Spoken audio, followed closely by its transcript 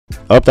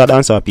Up to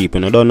dancer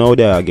people, I don't know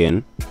there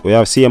again. We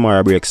have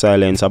CMR break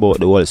silence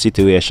about the whole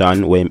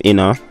situation where him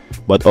inner.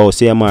 But how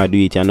CMR do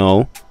it you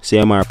know?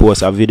 CMR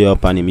post a video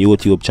up on him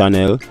YouTube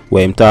channel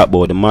where him talk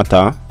about the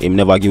matter. Him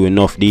never give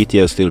enough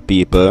details to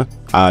people.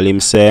 All him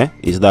say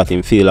is that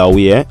him feel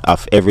aware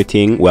of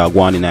everything we are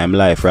going in him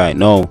life right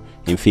now.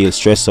 Him feel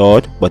stressed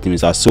out, but him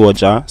is a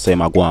soldier, so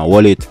him a go and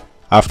hold it.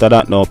 After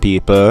that now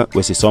people,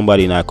 we see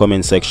somebody in our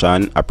comment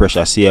section a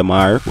pressure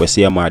CMR where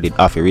CMR did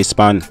have to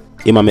respond.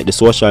 Him a make the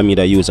social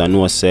media user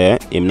know say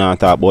him not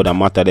talk about the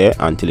matter there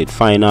until it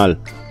final.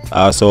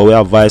 Also we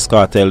have VYBZ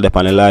KARTEL up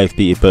on the live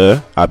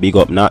people, a big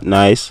up not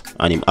nice,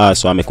 and him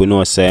also make we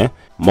know say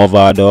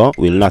MAVADO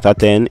will not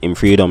attend in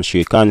Freedom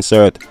Street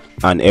concert,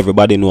 and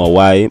everybody know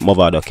why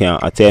MAVADO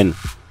can't attend.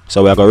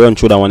 So we are gonna run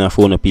through that one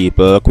for the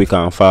people quick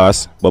and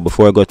fast, but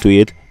before we go to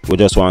it, we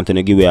just want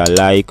to give you a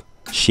like,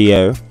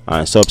 share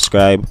and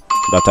subscribe.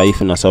 That if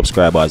you're not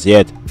subscribers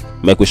yet,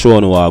 make we show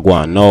you what I go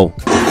on now.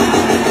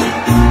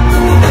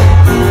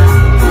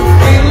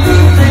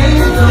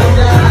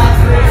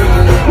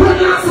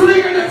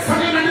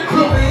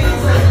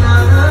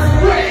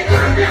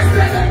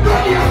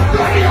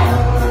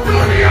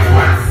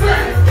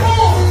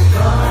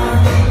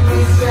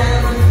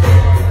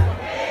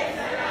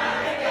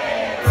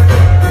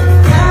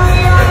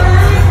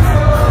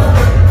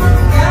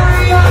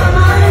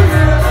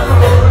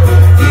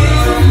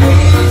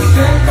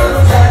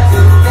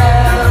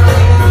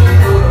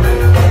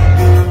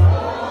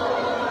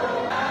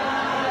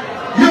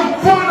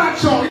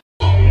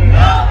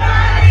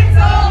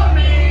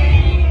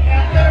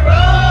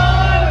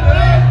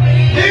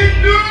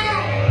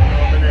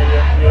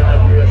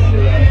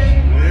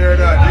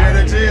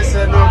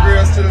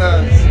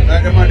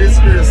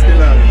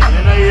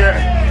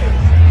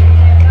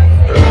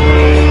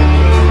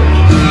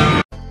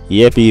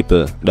 Yeah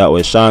people, that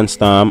was Sean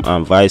Storm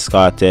and VYBZ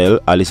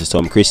KARTEL. I listen to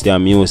some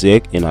Christian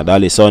music in a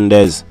Dolly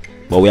Sundays.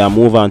 But we are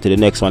move on to the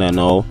next one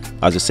now.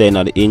 As I said in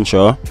the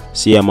intro,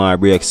 CMR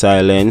break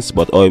silence,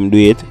 but how him do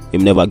it,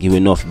 him never give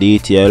enough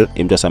detail.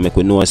 Him just make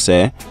we know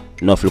say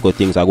enough little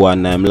things are going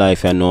on in him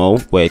life you know,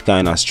 where it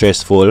kinda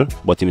stressful,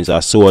 but him is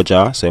a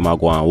soldier, so him a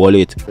go and hold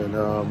it. And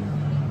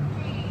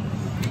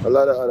a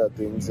lot of other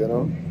things, you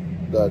know,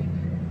 that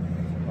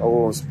I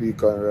won't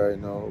speak on right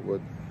now,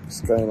 but it's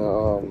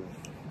kinda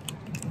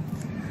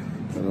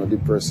you know,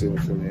 depressing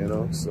for me, you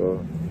know,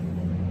 so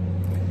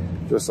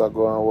just I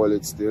go and hold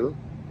it still,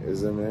 you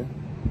see me?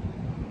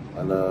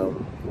 And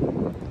I'm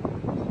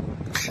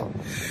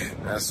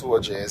a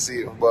soldier, you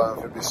see, I'm born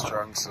to be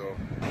strong, so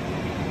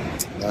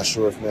not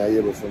sure if I'm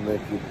able to make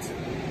it,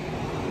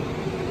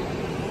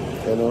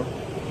 you know.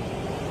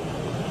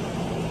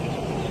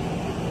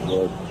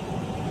 But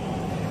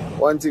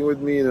one thing with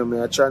me, you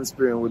know, I'm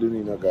transparent with you,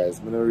 you know, guys.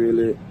 I don't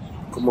really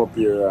come up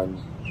here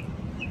and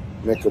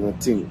make them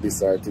think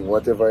this or thing.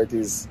 Whatever it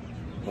is,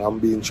 I'm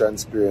being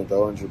transparent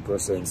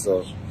 100%.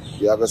 So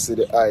you have to see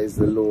the highs,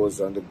 the lows,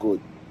 and the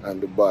good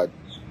and the bad.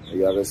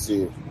 You have to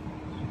see.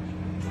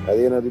 At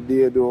the end of the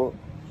day, though,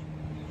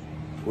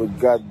 with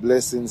God's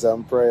blessings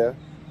and prayer,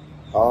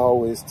 I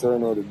always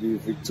turn out to be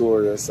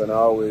victorious and I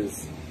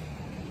always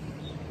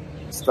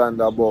stand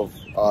above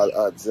all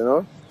odds, you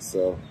know?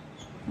 So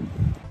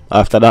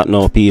after that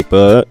now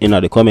people, in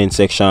the comment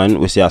section,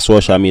 we see a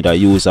social media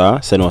user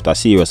send out a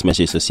serious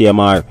message to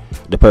CMR.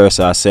 The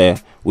person say,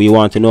 we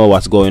want to know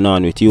what's going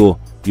on with you.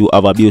 You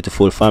have a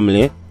beautiful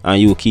family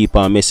and you keep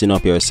on messing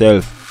up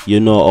yourself.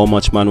 You know how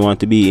much man want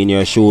to be in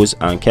your shoes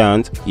and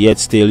can't, yet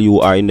still you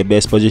are in the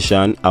best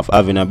position of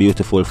having a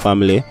beautiful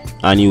family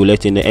and you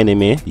letting the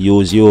enemy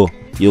use you.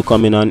 You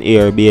coming on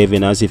here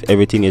behaving as if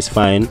everything is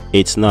fine.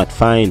 It's not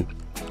fine.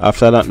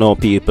 After that now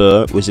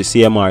people, we see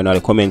CMR in the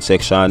comment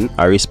section.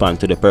 I respond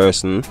to the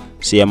person.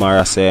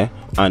 CMR say,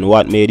 and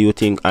what made you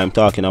think I'm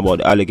talking about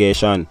the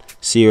allegation?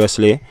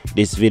 Seriously,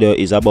 this video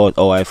is about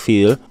how I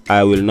feel.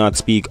 I will not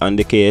speak on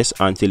the case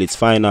until it's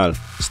final.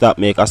 Stop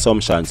make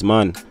assumptions,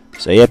 man.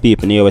 So yeah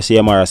people, here we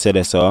CMR said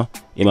this, so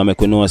him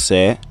make we know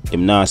say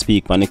him not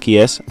speak on the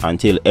case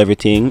until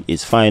everything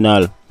is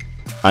final.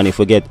 And if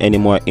we get any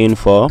more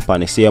info on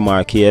the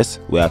CMR case,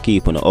 we are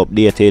keeping it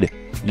updated.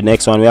 The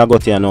next one we are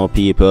got here now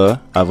people,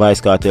 a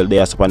VYBZ KARTEL they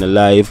are up on the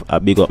live, a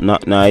big up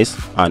not nice,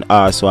 and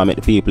also I make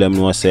the people them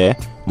know say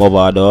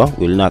MAVADO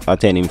will not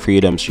attend in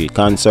Freedom Street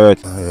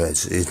concert. Alright,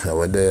 so it's now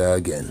we're there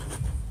again.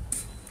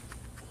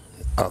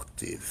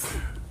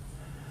 Active.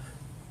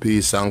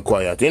 Peace and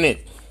quiet, innit?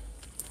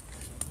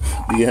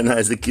 Be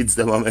nice the kids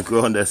that want make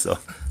around there so.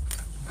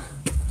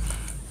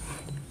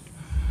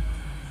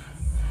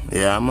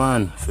 Yeah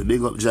man, for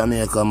big up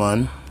Jamaica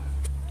man.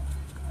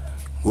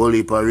 Whole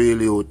heap of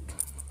real youth.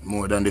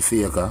 More than the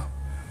faker.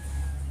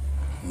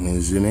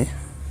 You see me?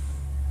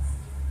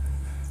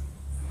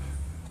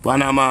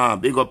 Panama,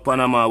 big up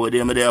Panama, where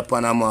they there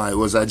Panama, it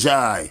was a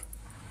joy.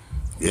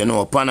 You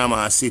know,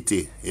 Panama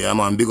City. Yeah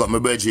man, big up my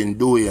brethren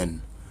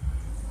doing.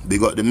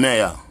 Big up the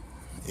mayor.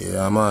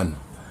 Yeah man.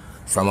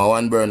 From a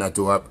one burner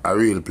to a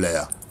real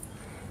player.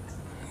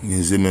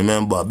 You see me,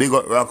 remember, big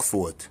up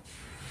Rockfort.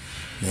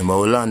 Remember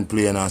we land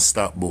playing and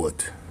stop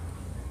boat.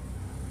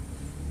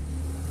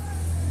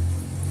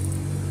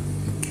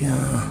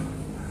 can't.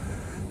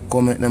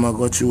 Comment them I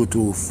got you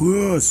too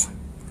first.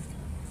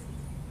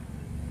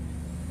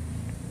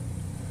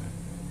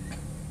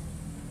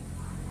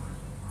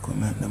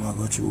 Comment them I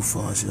got you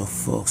first, you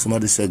fuck.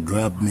 Somebody said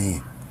grab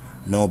me.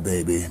 No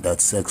baby,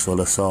 that's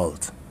sexual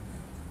assault.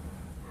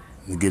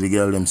 You get the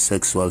girl them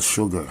sexual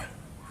sugar.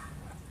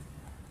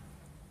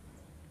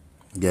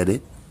 Get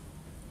it?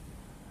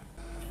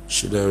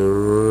 Should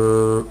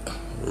have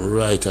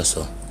right or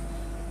so.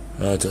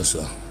 Right or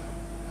so.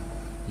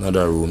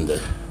 Another room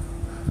there.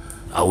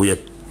 I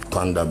wait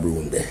on the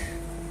room there.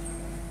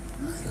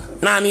 Know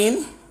what I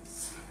mean?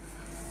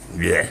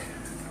 Yeah.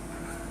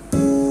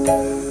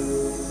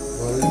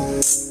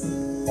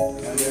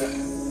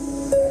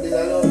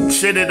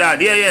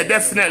 Trinidad, yeah,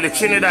 definitely.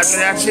 Trinidad,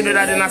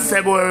 Trinidad in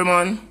February,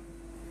 man.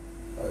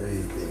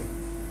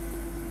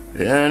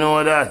 Yeah, you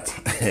know that.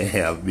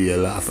 I'll be a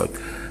laugh.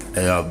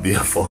 I'll be a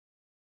fuck.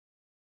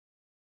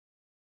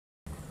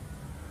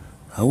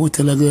 I would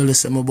tell a girl to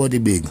say my body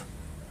big.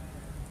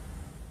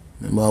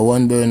 Remember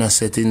one burner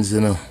settings,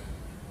 you know.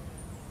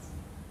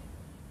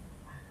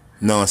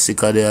 No,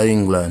 sick of there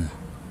England.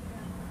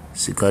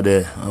 Sick of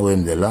there, I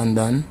went to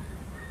London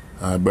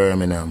or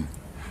Birmingham.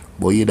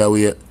 But either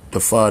way, the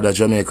father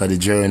Jamaica the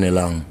journey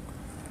long.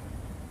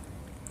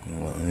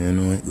 Well, you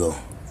know it go.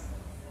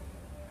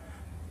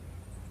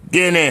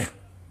 Guinea.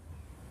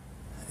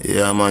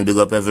 Yeah man, dig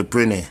up every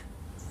prinny.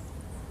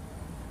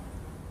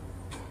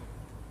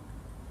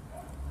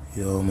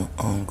 Yo my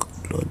uncle,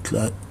 blood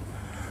clot.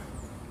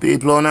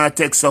 People on our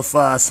text so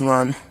fast,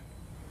 man.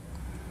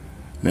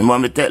 Remember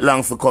me take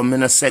long for come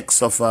in a sex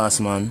so fast,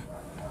 man.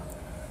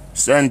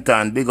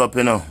 Sentence, big up,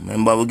 you know.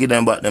 Remember we give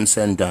them back them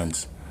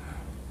sentence.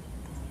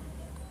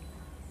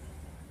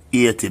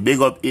 80, big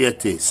up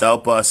 80.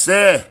 South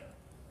Passe.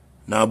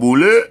 Now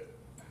bully.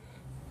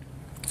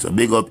 So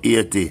big up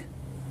 80.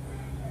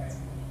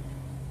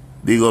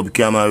 Big up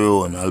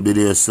Cameroon. I'll be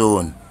there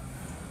soon.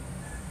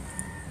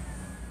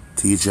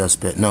 Teacher's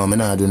pet. No, I'm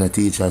not doing a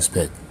teacher's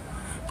pet.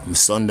 My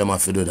son them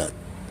have to do that.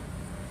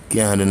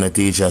 Can't do no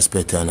teacher's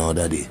pet and all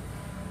that day.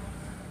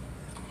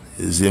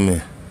 You see me?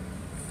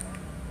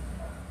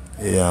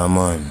 Yeah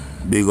man.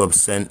 Big up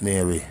St.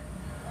 Mary.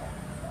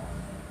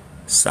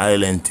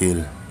 Silent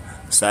Hill.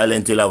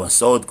 Silent Hill our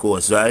South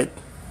Coast, right?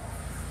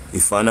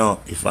 If I know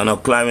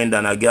climbing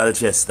down a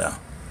Galchester.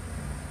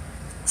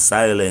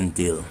 Silent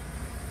Hill.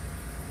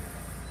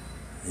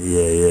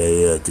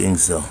 Yeah, I think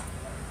so.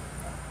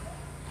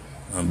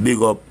 And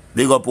big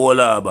up Old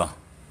Harbour.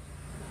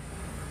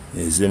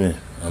 You see me?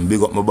 And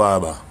big up my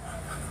barber.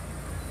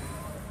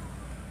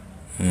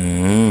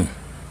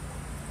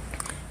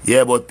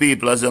 Yeah, but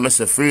people, as I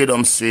say,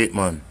 Freedom Street,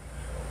 man.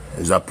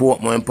 It's a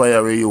Portmore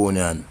Empire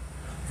reunion.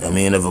 I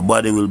mean,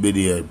 everybody will be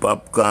there.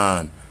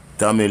 Popcorn,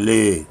 Tommy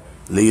Lee,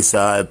 Lisa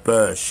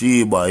Hyper,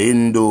 Sheba,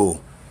 Hindu.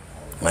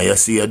 And you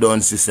see, you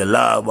don't see the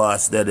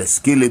Labas there, the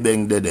Skilly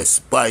Bang there, the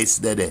Spice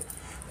there,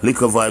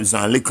 Liquor Vibes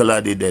and Liquor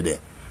Laddie there.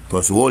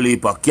 Plus, whole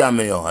heap of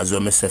cameo, as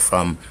I say,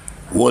 from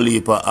whole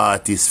heap of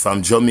artists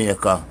from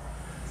Jamaica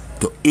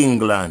to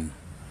England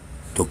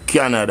to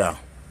Canada.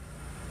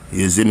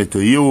 You see me,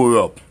 to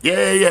Europe.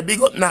 Yeah,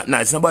 big up Not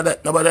Nice.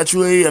 Nobody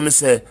true here, me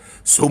say,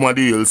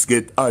 somebody else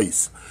get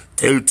ice.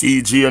 Tell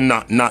TG and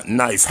Not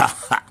Nice. Ha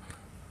ha.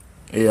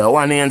 Yeah,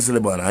 one Ainsley,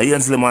 man.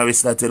 Ainsley, man, we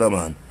start tell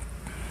man.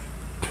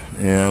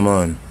 Yeah,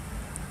 man.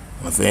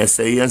 If I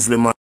say Ainsley,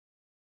 man,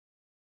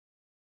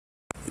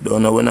 you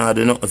don't know when I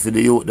do nothing for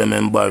the youth, them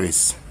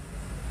embarrassed.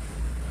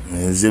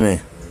 You see me?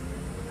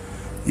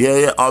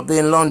 Yeah, I'll be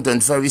in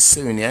London very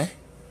soon, yeah?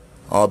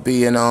 I'll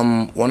be in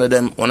one of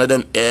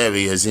them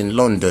areas in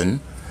London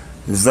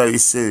very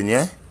soon,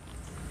 yeah?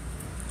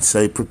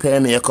 So prepare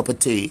me a cup of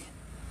tea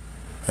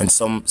and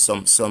some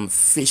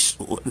fish.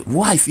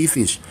 Wifey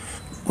fish.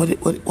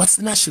 What's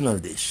the national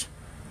dish?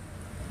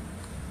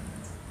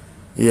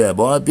 Yeah,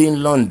 but I'll be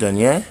in London,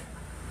 yeah?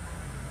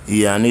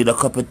 Yeah, I need a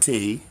cup of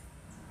tea.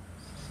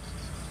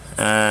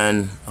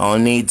 And I'll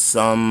need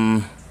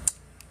some.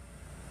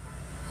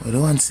 I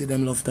don't want to see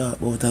them love that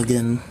boat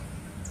again.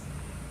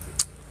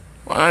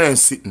 I ain't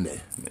sitting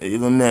there. You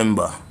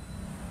remember?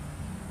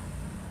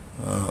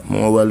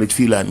 More well, it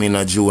feel like me in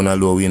a June or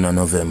low in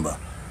November.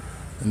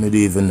 I don't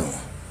even know.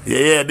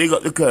 Yeah, big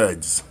up the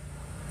Kurds.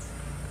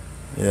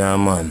 Yeah,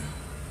 man.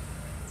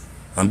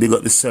 And big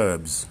up the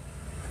Serbs.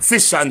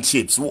 Fish and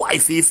chips.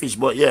 Wifey fish,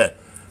 but yeah.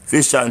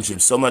 Fish and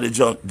chips. Somebody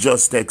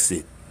just text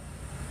it.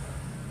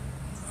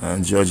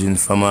 And judging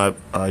from our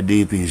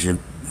DP, she's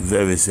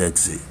very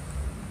sexy.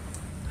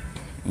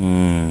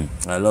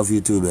 I love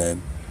you too, babe.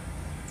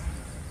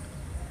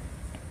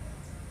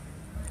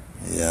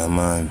 Yeah,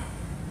 man.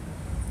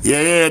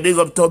 Yeah, big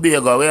up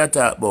Tobago. Where you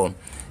talk about?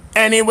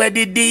 Anywhere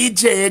the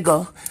DJ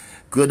go.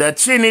 Coulda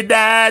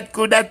Trinidad,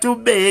 coulda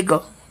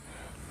Tobago.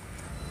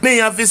 Me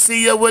have to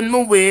see you when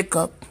me wake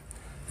up.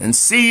 And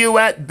see you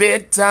at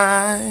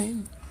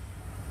bedtime.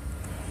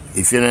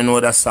 If you don't know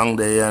that song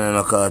there, you're not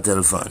a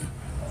Kartel fan.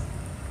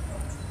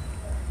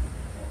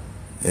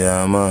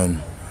 Yeah,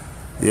 man.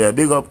 Yeah,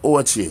 big up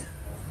Ochi.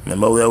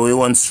 Remember where we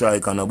one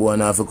strike and a boy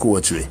and half a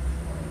coach way.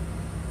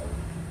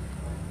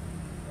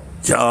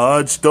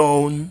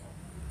 Georgetown.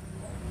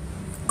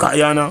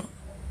 Guyana.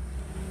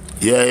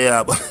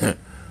 Yeah.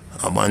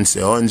 A man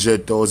say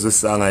 100,000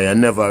 song and you're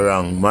never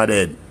wrong, my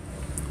dead.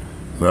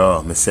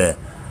 Bro, me say,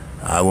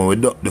 when we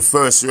do the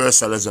first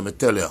rehearsal, as I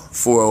tell you,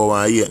 4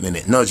 hours and 8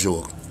 minutes, no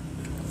joke.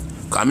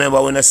 Cause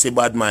remember when I say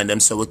bad mind, them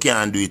say we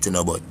can't do it, you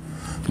know, but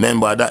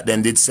remember that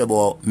them did say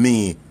about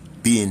me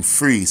being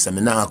free, so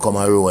me now come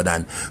a road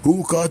and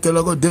who cartel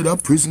I got dead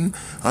at prison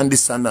and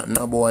this and that.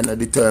 No boy not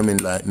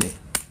determined like me.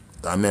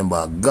 Cause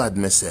remember God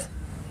me say,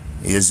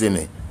 you see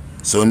me?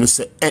 So when you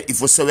say,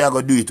 if we say we are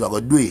going to do it, we are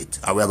going to do it.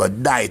 And we are going to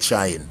die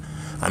trying.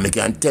 And I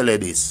can tell you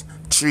this.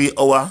 3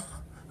 hours,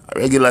 a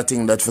regular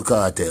thing that for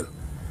cartel.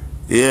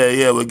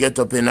 Yeah, we get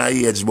up in our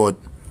age, but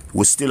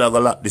we still have a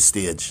lot the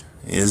stage.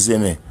 You see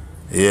me?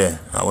 Yeah,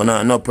 I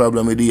want no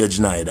problem with the age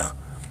neither.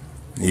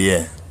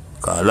 Yeah,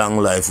 cause long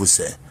life we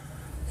say.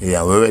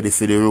 Yeah, we're ready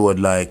for the road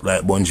like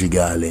bungee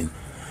garland.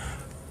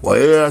 What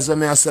you hear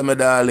me I say, my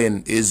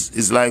darling,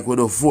 is like we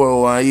do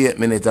 4 hours and 8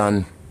 minutes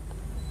and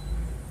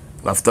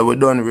after we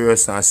done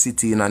rehearsal and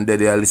sitting and then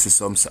they listen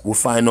some, we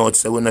find out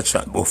say we not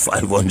chat about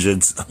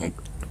 500 songs.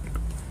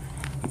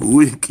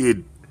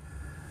 Wicked.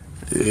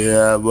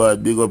 Yeah,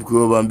 but big up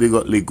Cove and big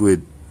up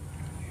Liquid.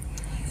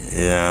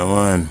 Yeah,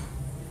 man.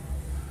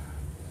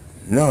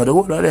 No, the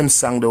whole of them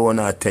song the one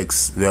I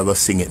text, we are gonna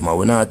sing it, man.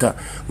 We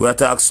are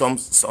talk some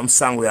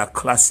song we are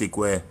classic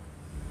where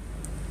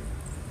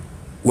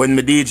when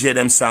me DJ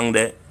them song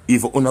there,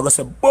 if you gonna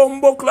say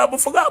Bumbo Club, we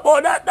forgot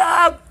about that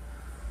dog.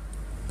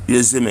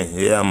 You see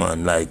me? Yeah,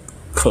 man, like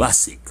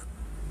classic.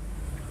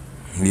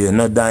 Yeah,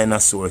 no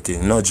dinosaur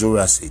thing, no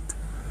Jurassic.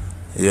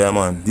 Yeah,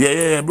 man.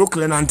 Yeah,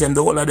 Brooklyn Anthem,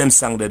 the whole of them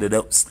song there.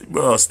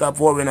 Bro, stop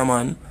worrying,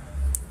 man.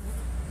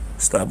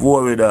 Stop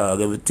worrying, dog.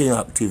 Everything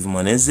active,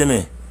 man. You see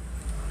me?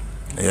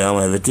 Yeah,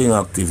 man, everything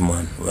active,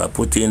 man. We are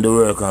putting in the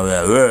work and we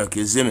are work,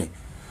 you see me?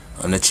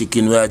 And the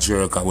chicken we are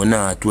jerk and we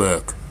not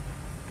work.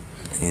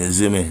 You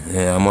see me?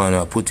 Yeah, man, we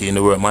are putting in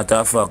the work. Matter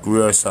of fact,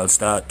 rehearsal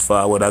start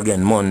forward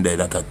again Monday,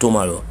 that's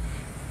tomorrow.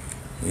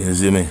 You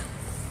see me?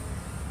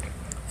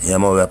 Yeah,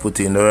 man, we are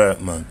putting in the work,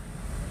 man.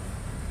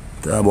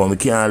 But I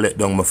can't let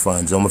down my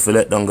fans. I'm going to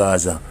let down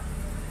Gaza.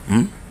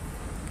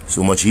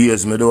 So much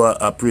years I do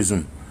at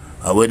prison.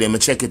 I wait them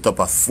check it up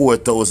at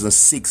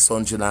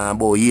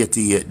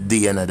 4,688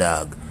 days in a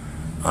dog.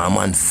 And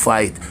man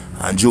fight.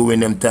 And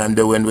during them time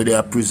they when we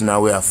are prisoner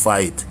we are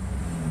fight.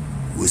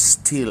 We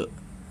still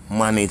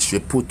manage to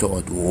put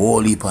out a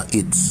whole heap of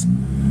hits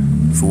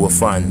for our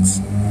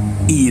fans.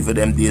 Even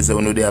them days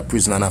when we are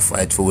prisoner and a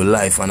fight for our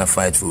life and a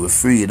fight for our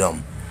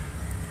freedom.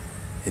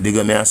 You dig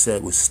me I say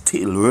we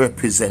still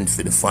represent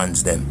for the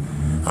fans them.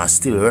 And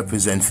still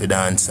represent for the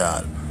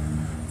dancehall.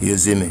 You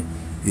see me?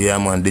 Yeah,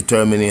 man,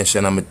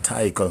 determination and my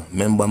title.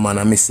 Remember, man,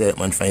 I say,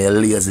 man, for your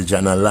lazy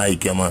channel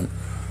like you, man.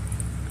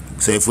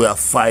 So if we are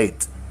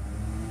fight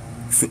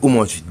for how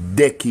much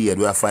decade,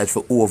 we are fight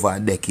for over a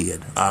decade,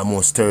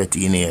 almost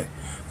 13 years.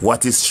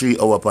 What is 3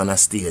 hours on a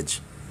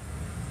stage?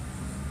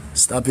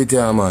 Stop it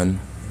here, man.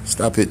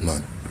 Stop it,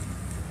 man.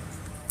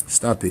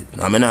 Stop it.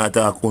 I'm not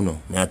talk uno.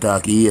 I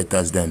talk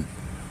haters them.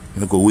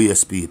 I go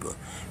waste people.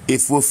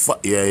 If we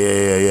fight,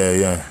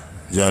 yeah.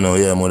 Jano,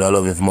 yeah, mother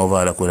love if my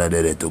father could have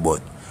did it too,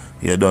 but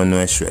you don't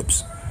know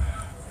strips.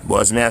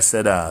 But as me I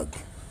said, dog,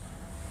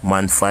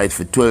 man fight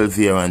for 12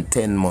 years and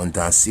 10 months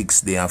and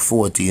 6 days and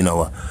 14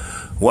 hours.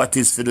 What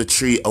is for the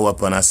 3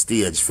 hours on a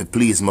stage for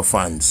please my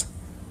fans?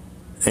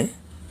 Eh?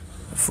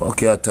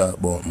 Fuck you talk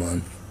about,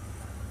 man.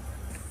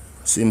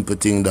 Simple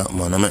thing that,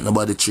 man. I make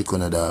nobody trick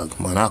on a dog.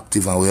 Man,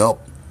 active and we up.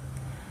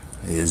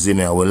 You see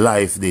me, I will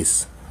life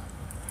this.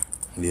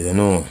 You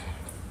know.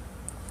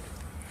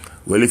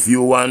 Well, if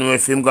you want to know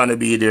if him gonna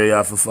be there, you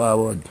have to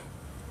forward.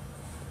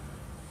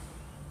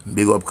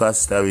 Big up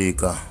Costa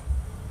Rica.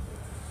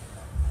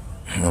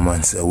 My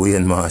man say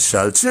Wayne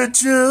Marshall.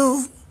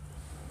 Choo-choo.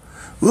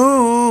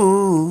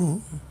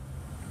 Ooh.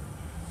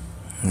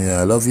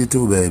 Yeah, I love you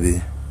too,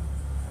 baby.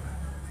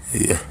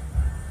 Yeah,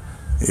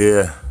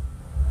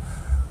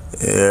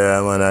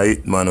 man, I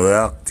hit, man.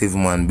 We're active,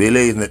 man.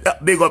 Believe me.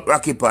 Big up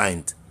Rocky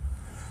Pint.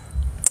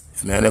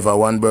 If me never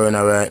one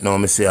burner right now,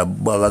 me say a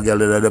bag of girl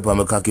that up on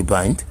my cocky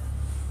pint.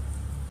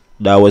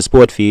 That was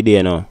sport feed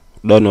there now.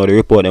 Don't know the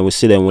report, and we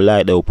see them, we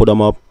like them, we put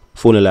them up,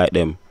 fully like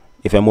them.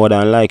 If you're more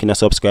than liking and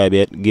subscribe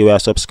yet, give it a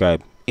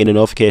subscribe. In the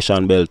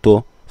notification bell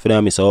too, for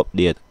them miss an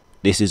update.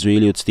 This is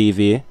Real Yutes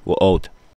TV, we're out.